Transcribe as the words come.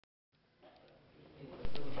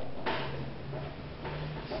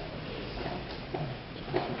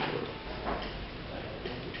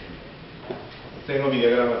tengo mi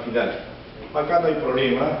diagrama final. Acá no hay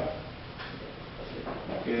problema,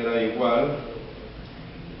 quedará igual,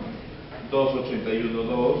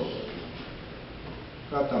 281,2,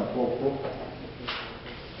 acá tampoco,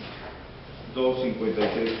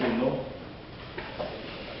 253,1,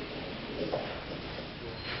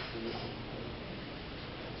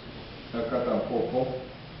 acá tampoco,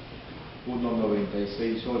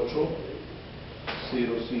 196,8,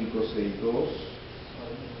 0,562,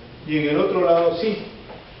 y en el otro lado sí,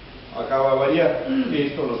 acá va a variar.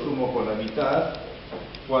 Esto lo sumo con la mitad.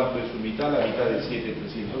 ¿Cuánto es su mitad? La mitad de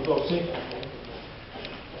 7,312,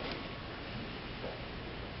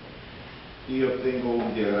 y obtengo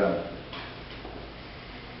un diagrama.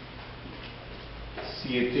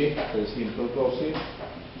 7,312,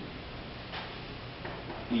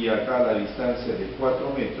 y acá la distancia de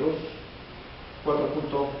 4 metros,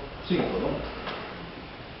 4,5, ¿no?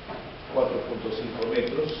 4,5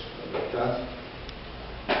 metros, acá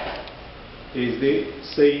es de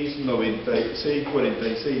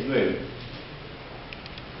 6,46,9.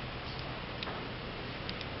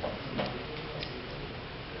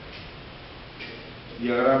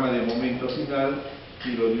 Diagrama de momento final,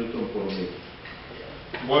 kilonewton por metro.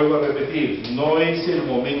 Vuelvo a repetir, no es el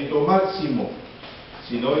momento máximo,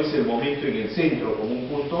 sino es el momento en el centro, como un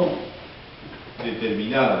punto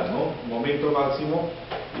determinado, ¿no? Momento máximo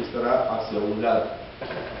estará hacia un lado,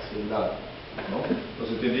 ¿no?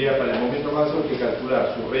 Entonces tendría para el momento máximo que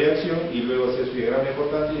calcular su reacción y luego hacer su diagrama de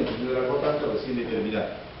cortante, y en función de la cortante recién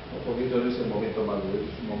determinar, ¿no? Porque esto no es el momento máximo,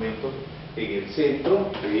 es un momento en el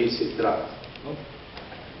centro de ese tramo, ¿no?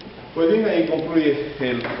 Pues bien, ahí concluye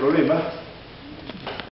el problema.